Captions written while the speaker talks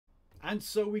And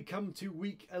so we come to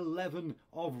week 11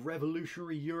 of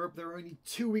revolutionary Europe. There are only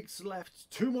 2 weeks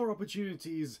left, 2 more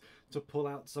opportunities to pull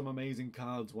out some amazing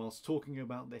cards whilst talking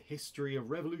about the history of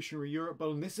revolutionary Europe. But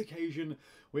on this occasion,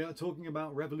 we are talking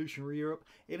about revolutionary Europe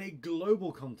in a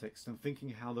global context and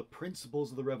thinking how the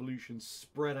principles of the revolution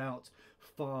spread out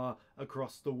far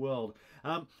across the world.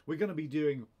 We're going to be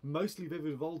doing mostly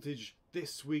Vivid Voltage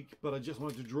this week, but I just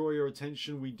wanted to draw your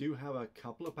attention. We do have a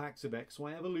couple of packs of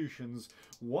XY Evolutions,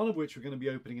 one of which we're going to be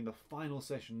opening in the final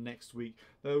session next week.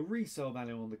 The resale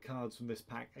value on the cards from this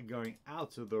pack are going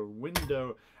out of the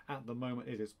window at the moment.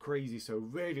 It is crazy, so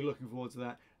really looking forward to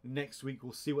that. Next week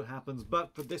we'll see what happens,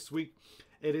 but for this week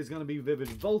it is going to be Vivid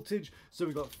Voltage. So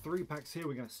we've got 3 packs here.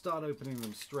 We're going to start opening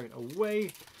them straight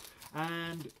away.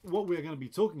 And what we're going to be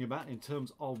talking about in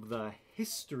terms of the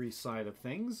history side of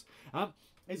things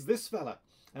is this fella,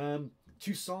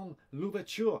 Toussaint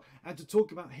Louverture. And to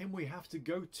talk about him, we have to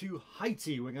go to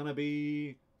Haiti. We're going to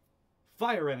be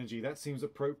fire energy. That seems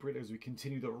appropriate as we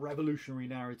continue the revolutionary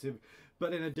narrative,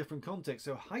 but in a different context.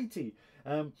 So Haiti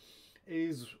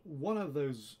is one of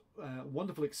those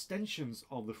wonderful extensions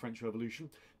of the French Revolution,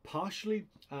 partially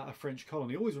a French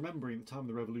colony. Always remembering at the time of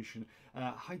the Revolution,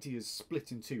 Haiti is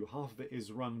split in two. Half of it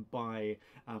is run by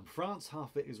France, half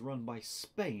of it is run by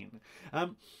Spain.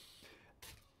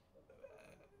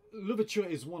 Louverture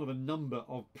is one of a number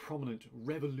of prominent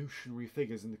revolutionary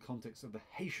figures in the context of the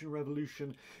Haitian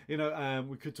Revolution. You know,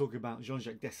 we could talk about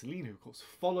Jean-Jacques Dessalines, who of course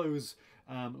follows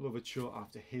Louverture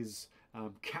after his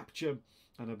capture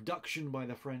and abduction by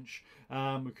the French.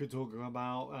 We could talk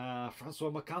about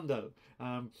Francois Macandal,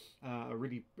 a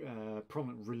really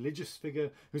prominent religious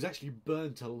figure who's actually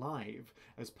burnt alive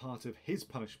as part of his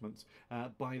punishment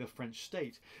by the French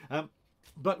state.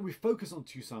 But we focus on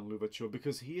Toussaint Louverture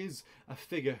because he is a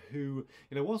figure who,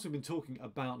 you know, whilst we've been talking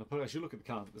about Napoleon, I should look at the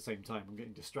card at the same time. I'm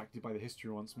getting distracted by the history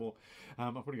once more.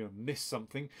 I'm probably going to miss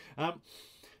something.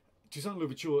 Toussaint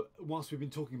Louverture, whilst we've been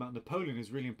talking about Napoleon,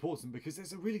 is really important because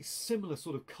there's a really similar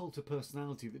sort of cult of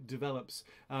personality that develops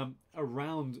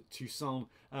around Toussaint,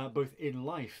 both in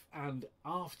life and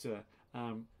after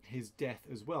his death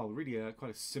as well. Really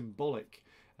quite a symbolic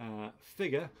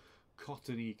figure.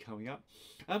 Cottony coming up.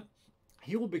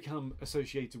 He will become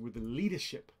associated with the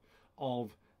leadership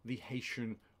of the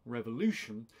Haitian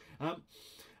Revolution.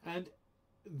 And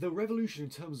the revolution, in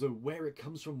terms of where it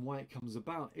comes from, why it comes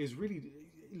about, is really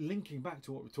linking back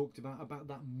to what we talked about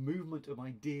that movement of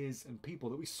ideas and people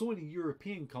that we saw in a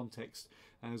European context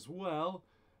as well.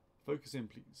 Focus in,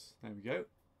 please. There we go.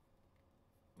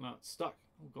 No, it's stuck.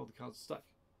 Oh God, the card's stuck.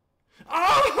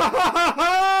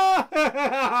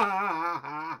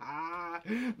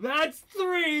 That's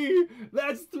 3.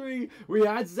 That's 3. We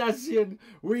had Zacian.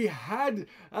 We had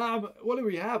what do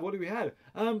we have? What do we have?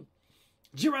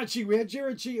 Girachi. We had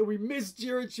Girachi and we missed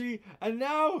Girachi, and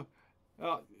now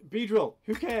Beedrill.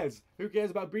 Who cares? Who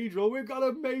cares about Beedrill? We've got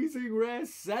Amazing Rare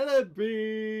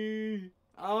Celebi.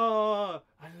 Oh,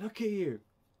 and look at you.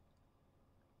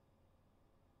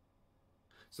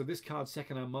 So this card,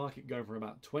 second-hand market, going for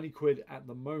about 20 quid at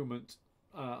the moment,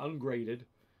 ungraded.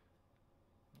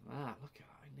 Ah, look at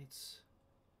it.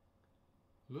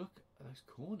 Look at those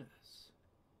corners.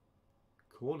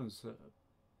 Corners are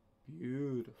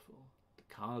beautiful. The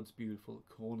card's beautiful.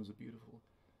 The corners are beautiful.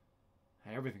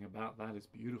 Everything about that is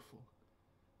beautiful.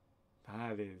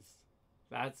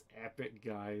 That's epic,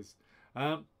 guys.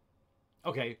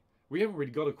 Okay, we haven't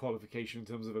really got a qualification in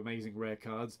terms of amazing rare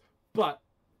cards, but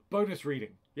bonus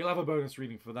reading. You'll have a bonus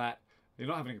reading for that. You're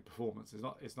not having a performance.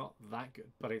 It's not that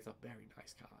good, but it's a very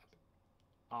nice card.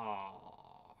 Ah,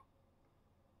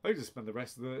 I just spend the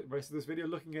rest of this video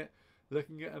looking at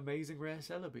Amazing Rare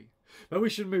Celebi. But we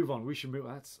should move on. We should move.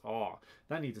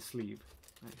 That needs a sleeve.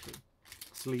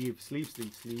 Actually,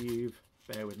 sleeve.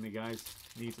 Bear with me, guys.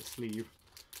 Needs a sleeve.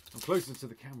 I'm closer to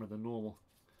the camera than normal.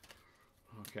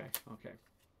 Okay.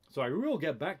 Sorry, we will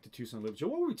get back to Toussaint Louverture.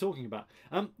 What were we talking about?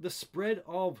 The spread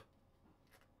of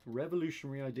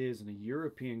revolutionary ideas in a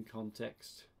European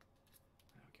context.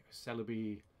 Okay,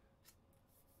 Celebi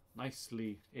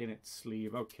nicely in its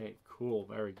sleeve. Okay, cool,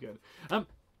 very good.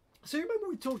 So you remember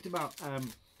we talked about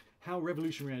how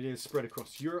revolutionary ideas spread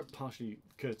across Europe, partially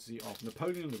courtesy of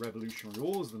Napoleon, the Revolutionary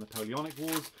Wars, the Napoleonic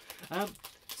Wars.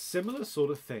 Similar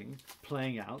sort of thing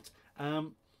playing out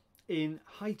in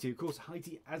Haiti. Of course,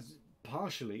 Haiti, as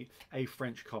partially a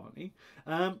French colony,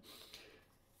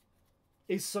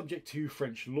 is subject to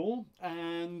French law,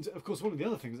 and of course one of the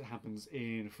other things that happens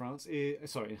in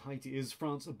in Haiti is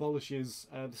France abolishes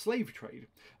the slave trade.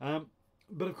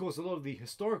 But of course a lot of the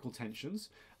historical tensions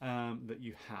that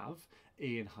you have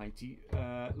in Haiti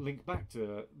link back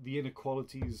to the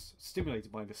inequalities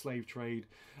stimulated by the slave trade,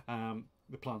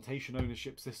 the plantation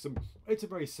ownership system. It's a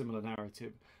very similar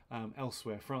narrative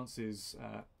elsewhere. France is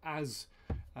as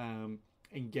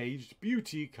engaged,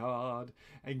 beauty card,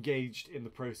 engaged in the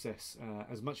process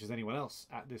as much as anyone else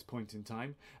at this point in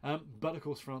time. But of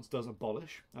course France does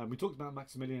abolish. We talked about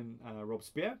Maximilien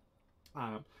Robespierre,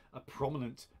 a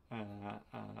prominent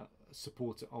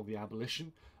supporter of the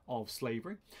abolition of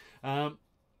slavery. Beldam.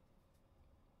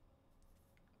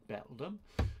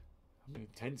 I'm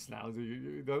intense now. I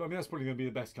mean, that's probably going to be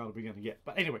the best card we're going to get.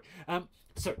 But anyway,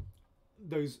 so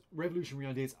those revolutionary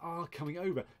ideas are coming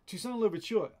over. Toussaint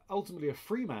Louverture, ultimately a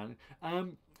free man,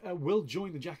 will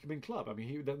join the Jacobin club. I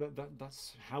mean,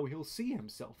 that's how he'll see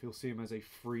himself. He'll see him as a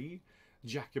free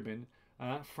Jacobin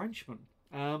Frenchman.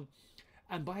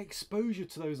 And by exposure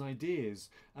to those ideas,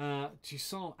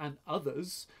 Toussaint and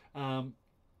others,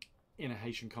 in a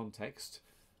Haitian context,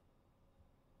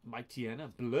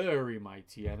 blurry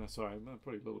Maïtienne, sorry, I'm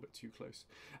probably a little bit too close,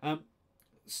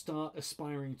 start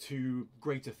aspiring to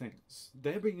greater things.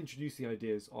 They're being introduced the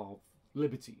ideas of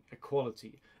liberty,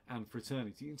 equality, and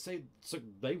fraternity, and so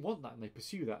they want that and they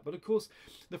pursue that. But of course,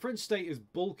 the French state is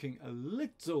balking a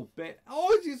little bit.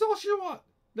 Oh, it's Oshawott!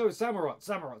 No, it's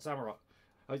Samurott.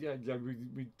 Yeah,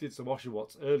 we did some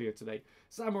Oshawotts earlier today.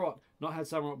 Samurott, not had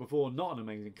Samurott before, not an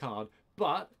amazing card,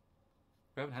 but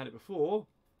we haven't had it before.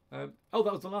 Oh,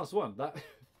 that was the last one.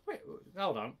 Wait,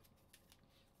 hold on.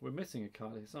 We're missing a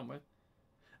card here somewhere.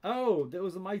 Oh, there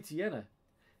was a Maïtienne.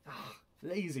 Ah,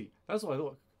 lazy. That's what I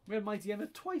thought. We had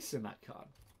Maïtienne twice in that card.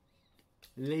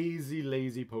 Lazy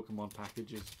Pokemon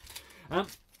packages. Again,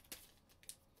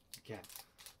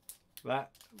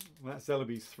 that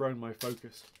Celebi's thrown my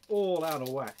focus all out of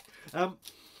whack. Where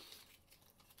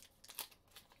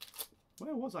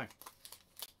was I?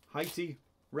 Haiti,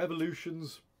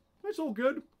 revolutions. It's all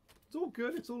good. It's all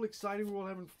good. It's all exciting. We're all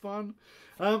having fun.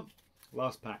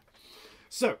 Last pack.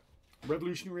 So,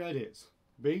 revolutionary ideas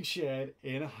being shared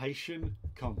in a Haitian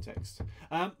context.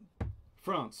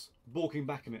 France, balking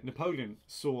back on it. Napoleon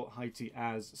saw Haiti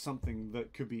as something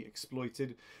that could be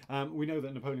exploited. We know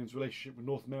that Napoleon's relationship with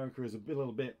North America is a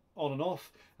little bit on and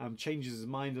off, changes his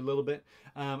mind a little bit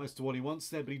as to what he wants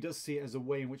there, but he does see it as a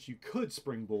way in which you could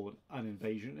springboard an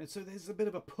invasion. And so there's a bit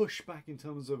of a pushback in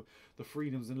terms of the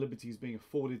freedoms and liberties being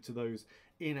afforded to those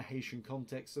in a Haitian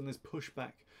context, and there's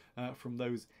pushback from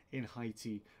those in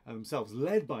Haiti themselves,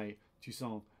 led by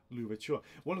Toussaint Louverture.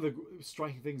 One of the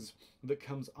striking things that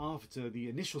comes after the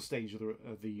initial stage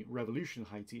of the revolution in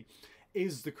Haiti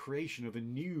is the creation of a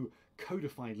new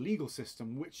codified legal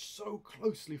system which so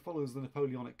closely follows the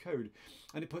Napoleonic Code,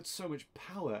 and it puts so much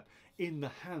power in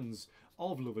the hands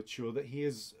of Louverture that he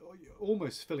is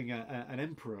almost filling an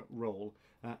emperor role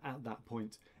at that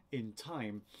point in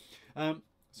time.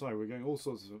 Sorry, we're going all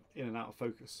sorts of in and out of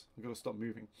focus. I've got to stop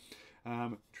moving.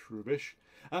 Trubish.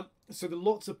 So there are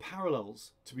lots of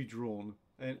parallels to be drawn.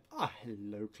 And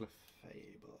hello,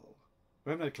 Clefable.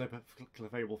 We haven't had a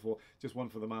Clefable for, just one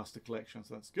for the Master Collection,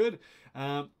 so that's good.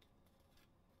 And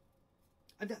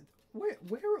where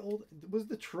are all? Was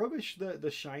the Trubbish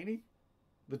the shiny?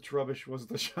 The Trubbish was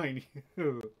the shiny.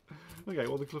 Okay,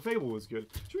 well the Clefable was good.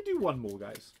 Should we do one more,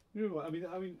 guys? You know what? I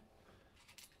mean,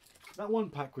 that one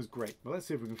pack was great. But let's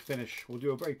see if we can finish. We'll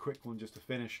do a very quick one just to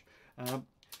finish.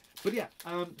 But yeah,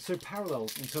 so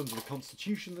parallels in terms of the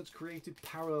constitution that's created,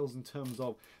 parallels in terms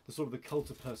of the sort of the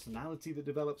cult of personality that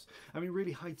develops. I mean,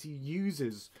 really, Haiti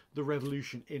uses the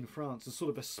revolution in France as sort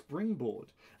of a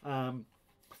springboard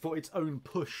for its own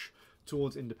push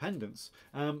towards independence.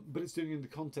 But it's doing it in the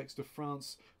context of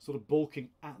France sort of balking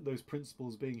at those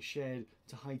principles being shared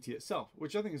to Haiti itself,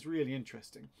 which I think is really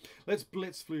interesting. Let's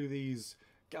blitz through these.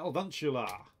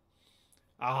 Galvantula.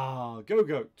 Go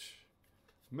Goat.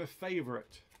 My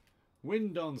favourite.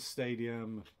 Windon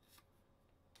Stadium.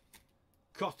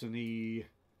 Cottony.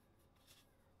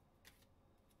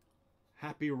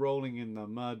 Happy Rolling in the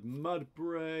Mud.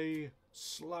 Mudbray.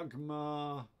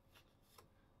 Slugma.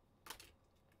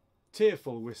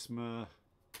 Tearful Whismer.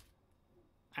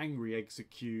 Angry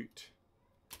Execute.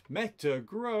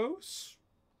 Metagross.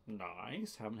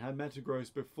 Nice. Haven't had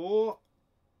Metagross before.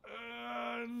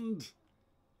 And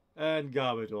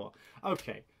Garbodor.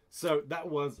 Okay, so that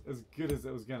was as good as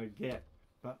it was going to get.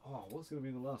 But, what's going to be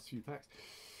in the last few packs?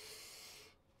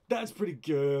 That's pretty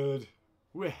good.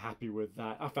 We're happy with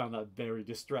that. I found that very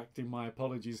distracting. My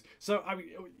apologies. So, I mean,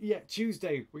 yeah,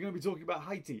 Tuesday, we're going to be talking about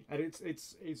Haiti. And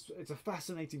it's a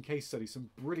fascinating case study.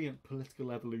 Some brilliant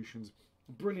political evolutions.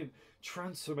 Brilliant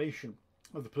transformation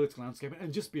of the political landscape.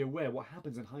 And just be aware what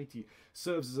happens in Haiti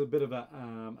serves as a bit of a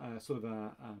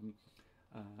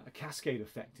a cascade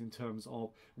effect in terms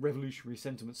of revolutionary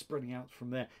sentiment spreading out from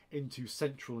there into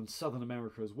Central and Southern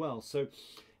America as well. So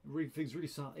things really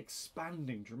start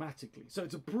expanding dramatically. So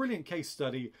it's a brilliant case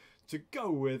study to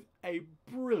go with a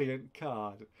brilliant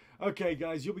card. Okay,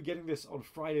 guys, you'll be getting this on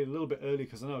Friday a little bit early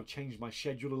because I know I've changed my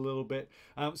schedule a little bit.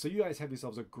 So you guys have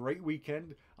yourselves a great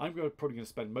weekend. I'm probably going to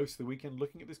spend most of the weekend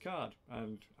looking at this card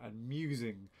and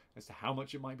musing as to how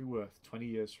much it might be worth 20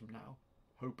 years from now,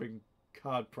 hoping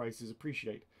card prices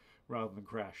appreciate rather than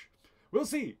crash. We'll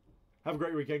see. Have a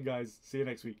great weekend, guys. See you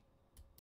next week.